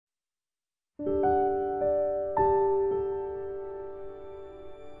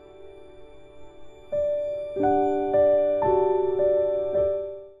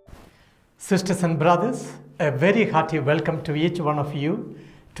Sisters and brothers, a very hearty welcome to each one of you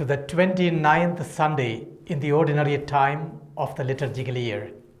to the 29th Sunday in the ordinary time of the liturgical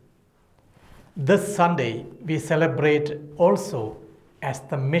year. This Sunday we celebrate also as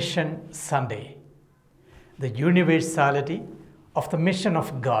the Mission Sunday, the universality of the mission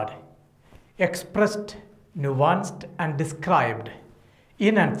of God, expressed, nuanced and described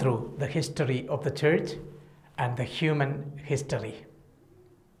in and through the history of the Church and the human history.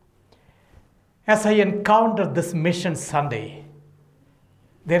 As I encounter this Mission Sunday,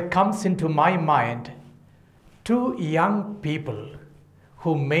 there comes into my mind two young people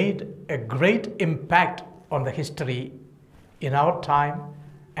who made a great impact on the history in our time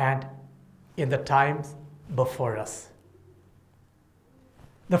and in the times before us.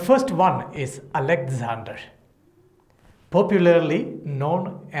 The first one is Alexander, popularly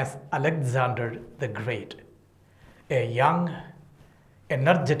known as Alexander the Great, a young,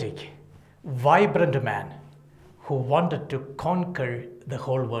 energetic, vibrant man who wanted to conquer the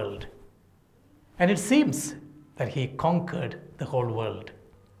whole world. And it seems that he conquered the whole world.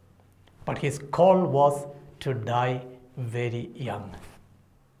 But his call was to die very young.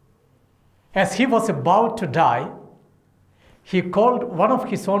 As he was about to die, he called one of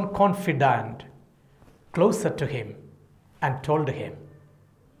his own confidants closer to him and told him,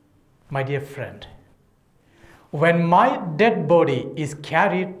 "My dear friend, when my dead body is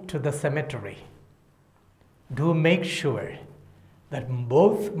carried to the cemetery, do make sure that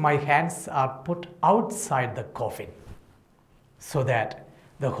both my hands are put outside the coffin, so that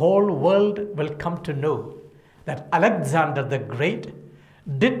the whole world will come to know that Alexander the Great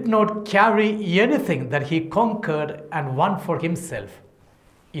did not carry anything that he conquered and won for himself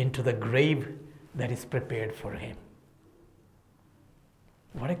into the grave that is prepared for him."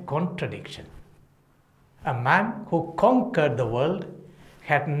 What a contradiction. A man who conquered the world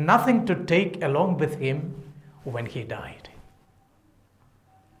had nothing to take along with him when he died.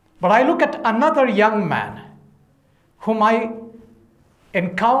 But I look at another young man whom I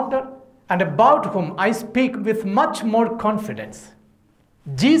encounter and about whom I speak with much more confidence.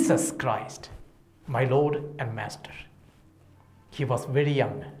 Jesus Christ, my Lord and Master. He was very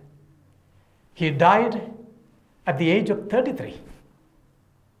young. He died at the age of 33.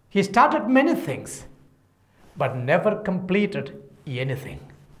 He started many things, but never completed anything.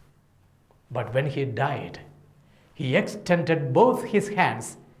 But when he died, he extended both his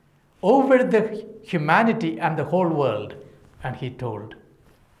hands over the humanity and the whole world, and he told,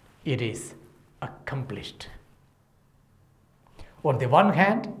 "It is accomplished." On the one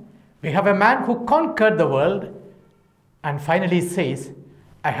hand, we have a man who conquered the world and finally says,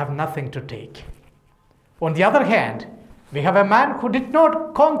 "I have nothing to take." On the other hand, we have a man who did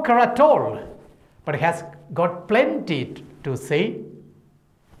not conquer at all, but has got plenty to say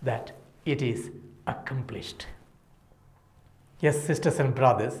that it is accomplished. Yes, sisters and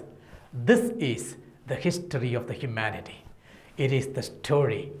brothers, this is the history of the humanity. It is the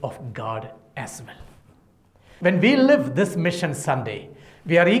story of God as well. When we live this Mission Sunday,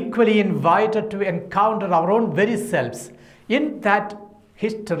 we are equally invited to encounter our own very selves in that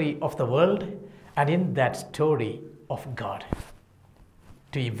history of the world and in that story of God,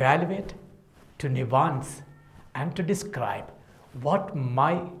 to evaluate, to nuance, and to describe what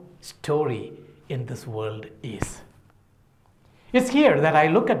my story in this world is. It's here that I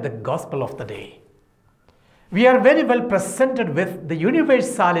look at the gospel of the day. We are very well presented with the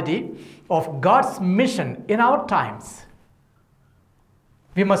universality of God's mission in our times.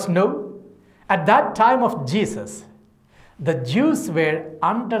 We must know, at that time of Jesus, the Jews were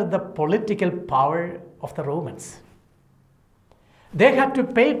under the political power of the Romans. They had to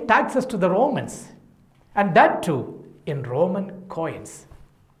pay taxes to the Romans, and that too in Roman coins,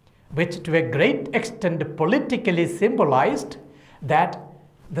 which to a great extent politically symbolized that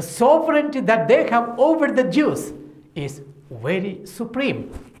the sovereignty that they have over the Jews is very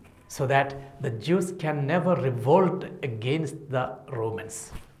supreme, so that the Jews can never revolt against the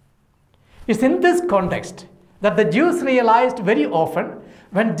Romans. It's in this context that the Jews realized very often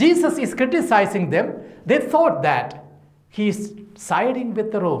when Jesus is criticizing them, they thought that he is siding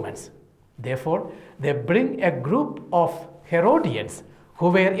with the Romans. Therefore, they bring a group of Herodians who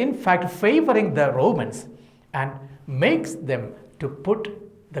were in fact favoring the Romans and makes them to put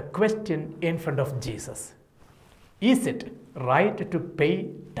the question in front of Jesus. Is it right to pay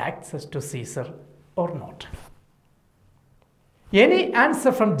taxes to Caesar or not? Any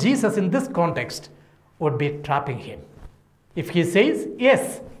answer from Jesus in this context would be trapping him. If he says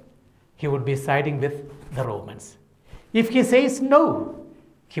yes, he would be siding with the Romans. If he says no,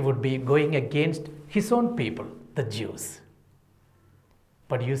 he would be going against his own people, the Jews.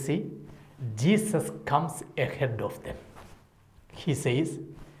 But you see, Jesus comes ahead of them. He says,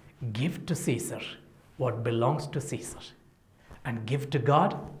 give to Caesar what belongs to Caesar, and give to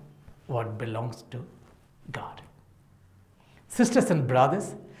God what belongs to God. Sisters and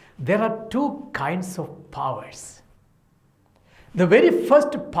brothers, there are two kinds of powers. The very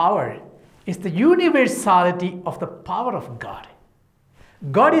first power is the universality of the power of God.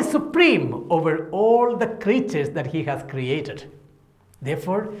 God is supreme over all the creatures that he has created.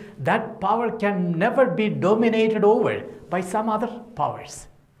 Therefore, that power can never be dominated over by some other powers.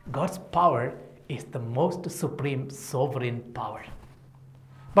 God's power is the most supreme sovereign power.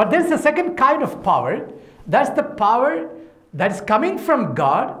 But there is a second kind of power. That's the power that is coming from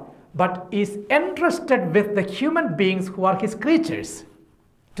God, but is entrusted with the human beings who are his creatures.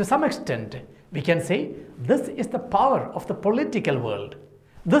 To some extent, we can say this is the power of the political world.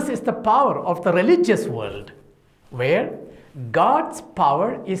 This is the power of the religious world, where God's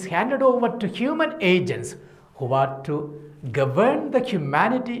power is handed over to human agents who are to govern the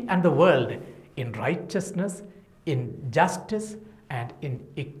humanity and the world in righteousness, in justice, and in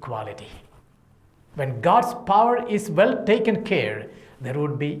equality. When God's power is well taken care, there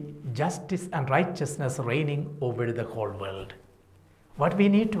would be justice and righteousness reigning over the whole world. What we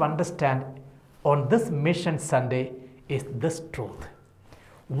need to understand on this Mission Sunday is this truth.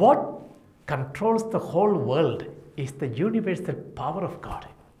 What controls the whole world is the universal power of God.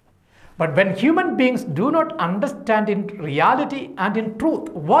 But when human beings do not understand in reality and in truth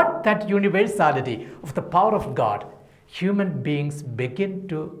what that universality of the power of God, human beings begin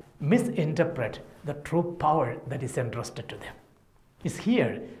to misinterpret the true power that is entrusted to them. Is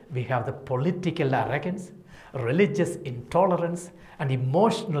here we have the political arrogance, religious intolerance, and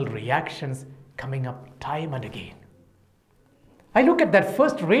emotional reactions coming up time and again. I look at that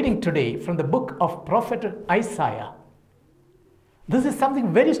first reading today from the book of Prophet Isaiah. This is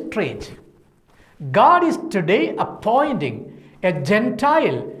something very strange. God is today appointing a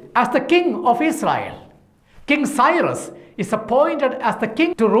Gentile as the king of Israel. King Cyrus is appointed as the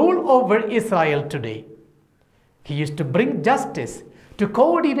king to rule over Israel today. He is to bring justice, to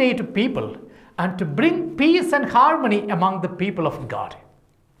coordinate people, and to bring peace and harmony among the people of God.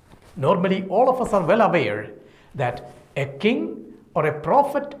 Normally, all of us are well aware that a king or a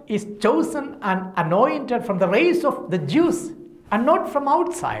prophet is chosen and anointed from the race of the Jews and not from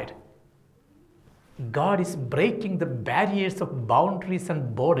outside. God is breaking the barriers of boundaries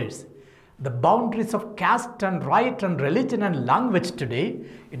and borders, the boundaries of caste and right and religion and language today,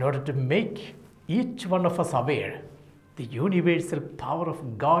 in order to make each one of us aware the universal power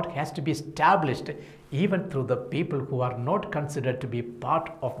of God has to be established even through the people who are not considered to be part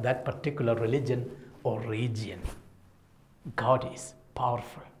of that particular religion or region. God is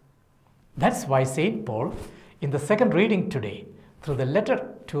powerful. That's why St. Paul, in the second reading today, through the letter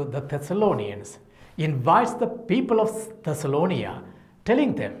to the Thessalonians, invites the people of Thessalonica,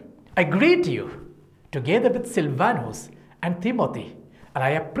 telling them, I greet you together with Silvanus and Timothy, and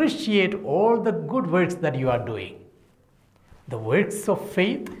I appreciate all the good works that you are doing. The works of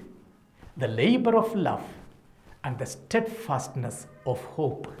faith, the labor of love, and the steadfastness of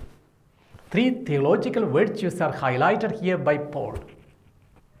hope. Three theological virtues are highlighted here by Paul.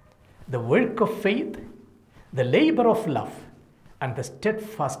 The work of faith, the labor of love, and the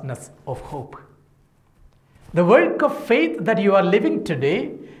steadfastness of hope. The work of faith that you are living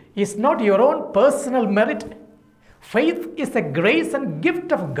today is not your own personal merit. Faith is a grace and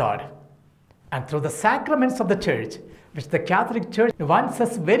gift of God. And through the sacraments of the Church, which the Catholic Church wants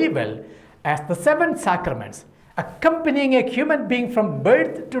us very well as the 7 sacraments, accompanying a human being from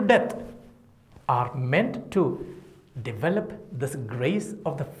birth to death, are meant to develop this grace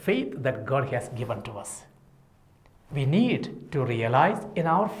of the faith that God has given to us. We need to realize in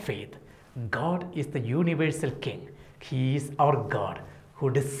our faith, God is the universal King. He is our God who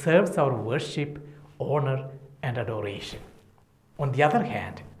deserves our worship, honor, and adoration. On the other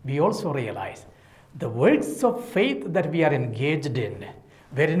hand, we also realize the works of faith that we are engaged in,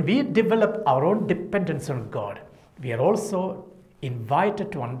 wherein we develop our own dependence on God, we are also invited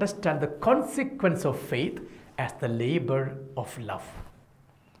to understand the consequence of faith as the labor of love.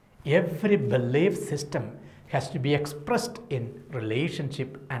 Every belief system has to be expressed in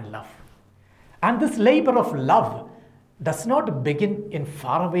relationship and love. And this labor of love does not begin in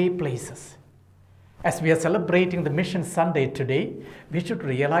faraway places. As we are celebrating the Mission Sunday today, we should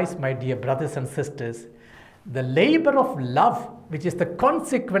realize, my dear brothers and sisters, The labor of love, which is the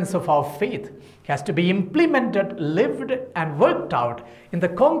consequence of our faith, has to be implemented, lived, and worked out in the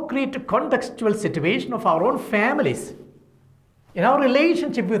concrete contextual situation of our own families, in our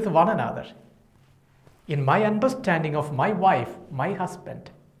relationship with one another, in my understanding of my wife, my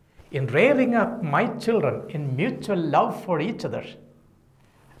husband, in rearing up my children in mutual love for each other,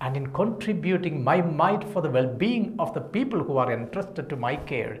 and in contributing my might for the well-being of the people who are entrusted to my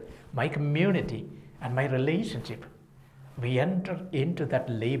care, my community, and my relationship. We enter into that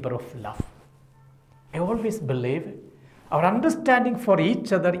labor of love. I always believe our understanding for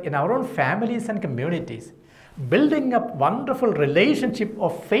each other in our own families and communities, building up wonderful relationship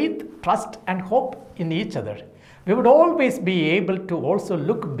of faith, trust, and hope in each other, we would always be able to also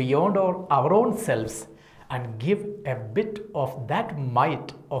look beyond our own selves and give a bit of that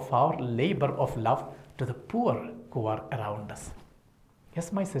might of our labor of love to the poor who are around us.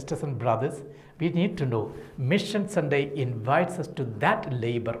 Yes, my sisters and brothers, we need to know Mission Sunday invites us to that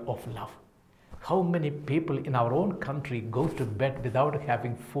labor of love. How many people in our own country go to bed without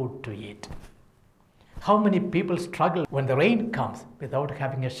having food to eat? How many people struggle when the rain comes without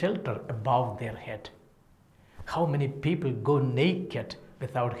having a shelter above their head? How many people go naked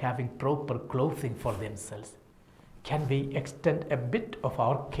without having proper clothing for themselves? Can we extend a bit of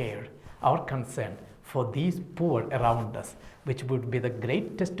our care, our concern for these poor around us, which would be the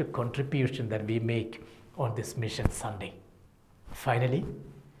greatest contribution that we make on this Mission Sunday? Finally,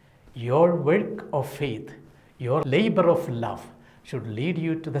 your work of faith, your labor of love should lead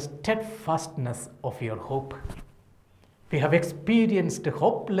you to the steadfastness of your hope. We have experienced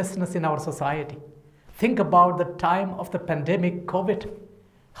hopelessness in our society. Think about the time of the pandemic COVID,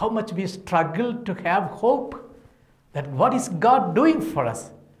 how much we struggled to have hope that what is God doing for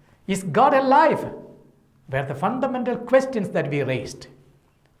us? Is God alive? Were the fundamental questions that we raised.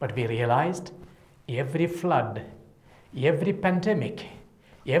 But we realized every flood, every pandemic,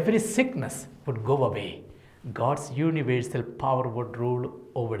 every sickness would go away. God's universal power would rule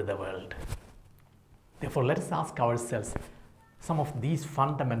over the world. Therefore, let us ask ourselves some of these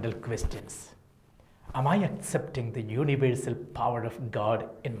fundamental questions. Am I accepting the universal power of God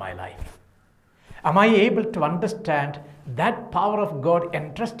in my life? Am I able to understand that power of God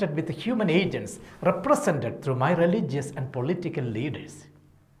entrusted with human agents represented through my religious and political leaders?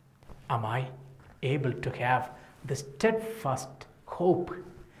 Am I able to have the steadfast hope,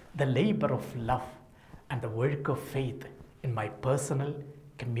 the labor of love, and the work of faith in my personal,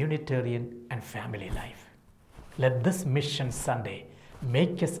 communitarian, and family life? Let this Mission Sunday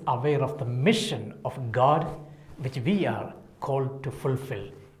make us aware of the mission of God which we are called to fulfill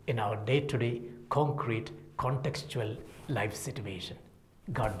in our day-to-day, concrete, contextual life situation.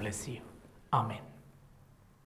 God bless you. Amen.